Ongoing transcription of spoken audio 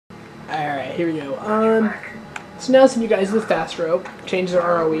Alright, here we go. So now some of you guys with fast rope, change their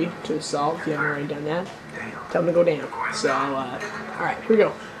ROE to assault if you haven't already done that. Tell them to go down. So, alright, here we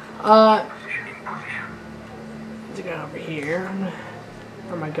go. Let's go over here.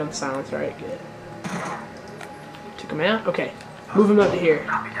 Oh my gun silence, alright, good. Took him out? Okay. Move him up to here.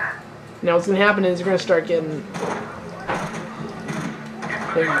 Now what's going to happen is you're going to start getting...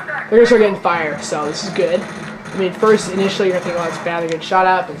 They're going to start getting fire, so this is good. I mean, first, initially, you're going to think, oh, it's bad, they're getting shot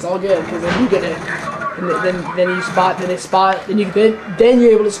at, but it's all good, because then you get it. And then you spot, then they spot, then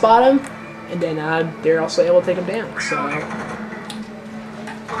you're able to spot them, and then they're also able to take them down, so...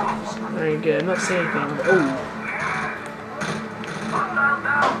 Very good. I'm not seeing anything. Oh.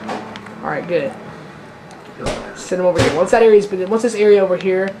 Alright, good. Send them over here. Once this area over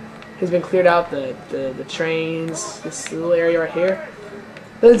here has been cleared out, the trains, this little area right here,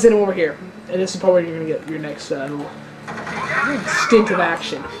 then send them over here. And this is probably where you're going to get your next little stint of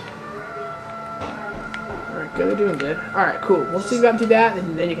action. Alright, good. They're doing good. Alright, cool. Once you've gotten through that,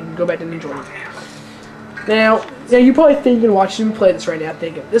 then you can go back and enjoy it. Now, you're probably thinking, watching him play this right now,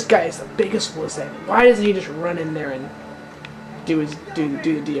 thinking, this guy is the biggest wuss. Why doesn't he just run in there and do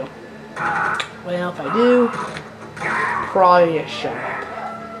the deal? Well, if I do, probably a shot.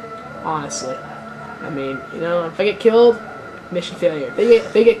 Honestly, I mean, you know, if I get killed, mission failure.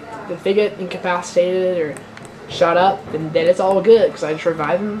 If they get incapacitated or shot up, then it's all good because I just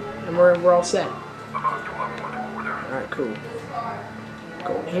revive them and we're all set. All right, cool.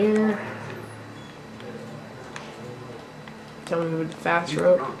 Go in here. Tell me with the fast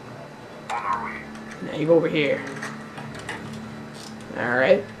rope. Now you go over here. All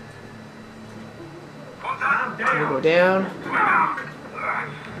right. You go down.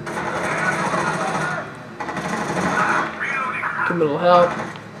 Give him a little help.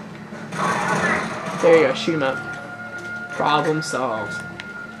 There you go. Shoot him up. Problem solved.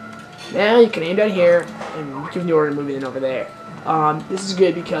 Now you can aim down here and give the order to move in over there. This is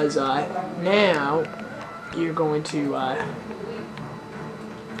good because now you're going to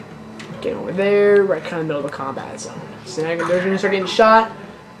get over there, right kind of middle of the combat zone. So now they're going to start getting shot.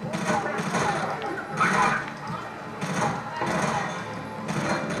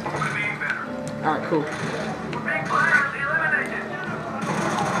 Alright, cool.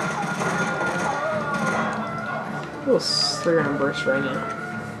 A little 3-round burst right now.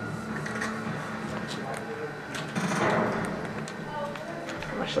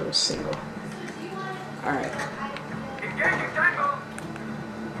 I wish I was single. Alright.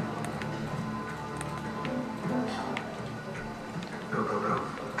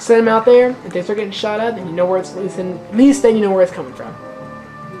 Send them out there. If they start getting shot at, then you know where it's at least then you know where it's coming from.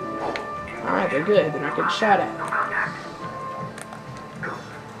 Alright, they're good. They're not getting shot at.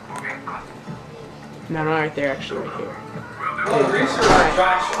 No, not right there, actually, right here.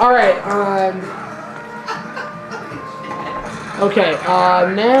 Alright, okay,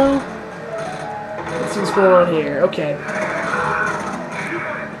 now, let's see what's going on here. Okay.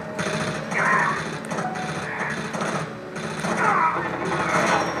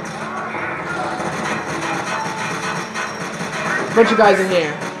 Bunch of guys in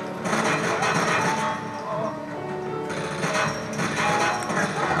here.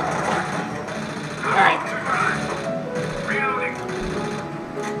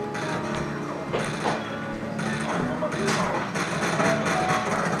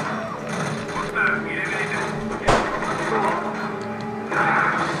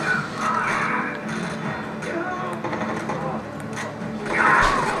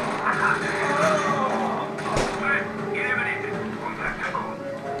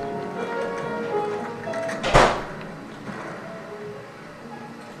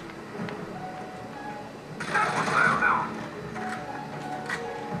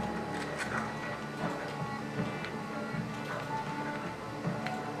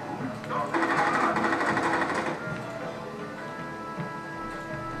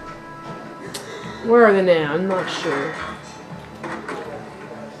 Where are they now? I'm not sure.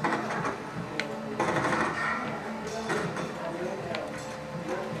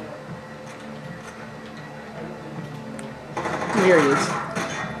 Here he is.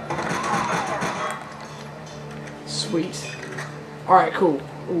 Sweet. Alright, cool.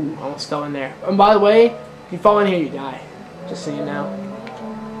 Ooh, almost fell in there. And by the way, if you fall in here, you die. Just so you know.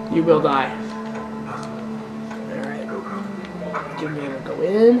 You will die. Alright. Give me a go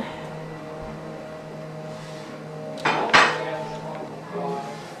in.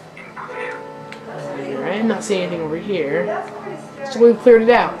 I'm not seeing anything over here. So we've cleared it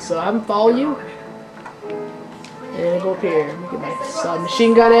out. So I'm follow you. And I go up here. Get my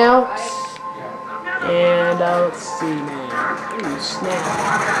submachine gun out. And let's see now. Ooh,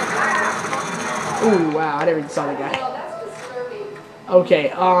 snap. Ooh, wow, I never even saw the guy.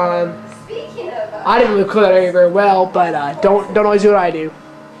 Okay, I didn't really clear that area very well, but don't always do what I do.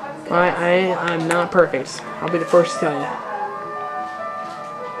 I'm not perfect. I'll be the first to tell you.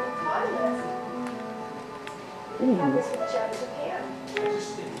 Ooh.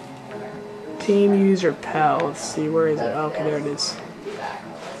 Team user pal. Let's see, where is it? Oh, okay, there it is.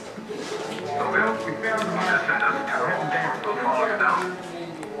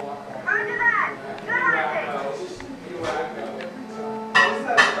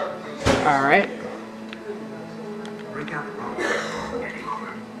 All right.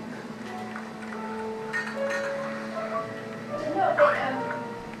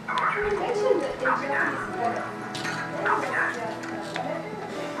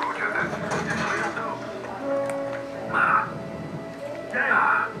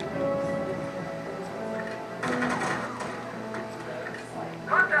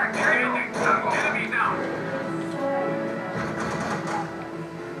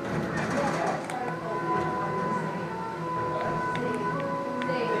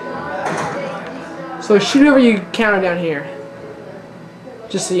 So shoot over you counter down here.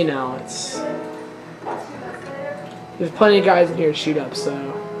 Just so you know, there's plenty of guys in here to shoot up, so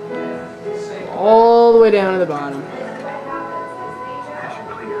all the way down to the bottom.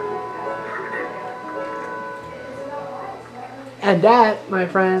 And that, my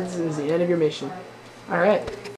friends, is the end of your mission. Alright.